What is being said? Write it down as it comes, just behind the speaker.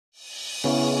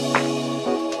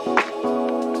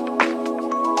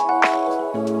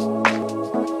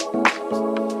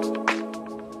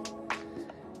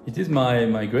is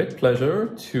my great pleasure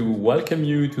to welcome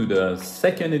you to the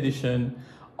second edition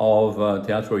of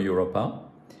Teatro Europa.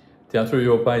 Teatro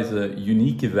Europa is a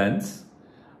unique event.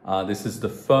 This is the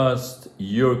first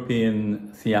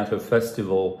European theatre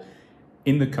festival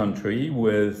in the country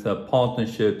with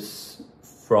partnerships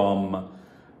from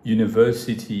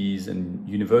universities and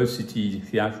university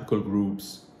theatrical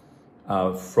groups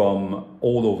from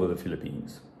all over the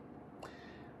Philippines.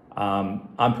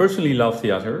 I personally love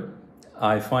theatre.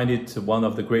 I find it one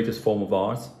of the greatest forms of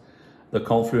art, the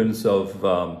confluence of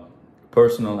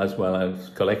personal as well as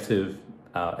collective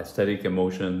aesthetic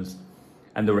emotions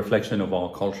and the reflection of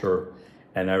our culture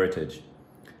and heritage.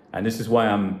 And this is why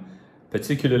I'm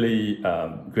particularly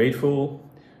grateful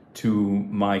to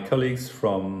my colleagues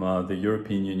from the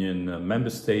European Union member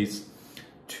states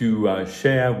to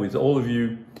share with all of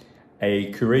you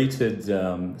a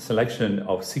curated selection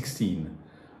of 16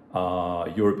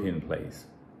 European plays.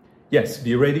 Yes,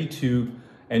 be ready to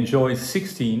enjoy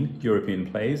 16 European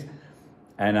plays,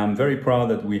 and I'm very proud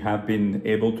that we have been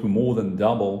able to more than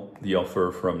double the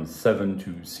offer from 7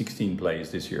 to 16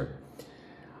 plays this year.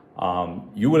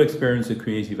 You will experience a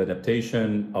creative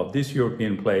adaptation of these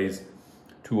European plays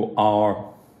to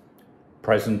our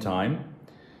present time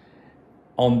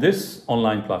on this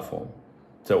online platform.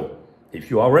 So, if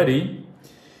you are ready,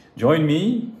 join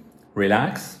me,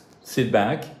 relax, sit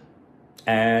back,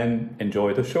 and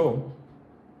enjoy the show.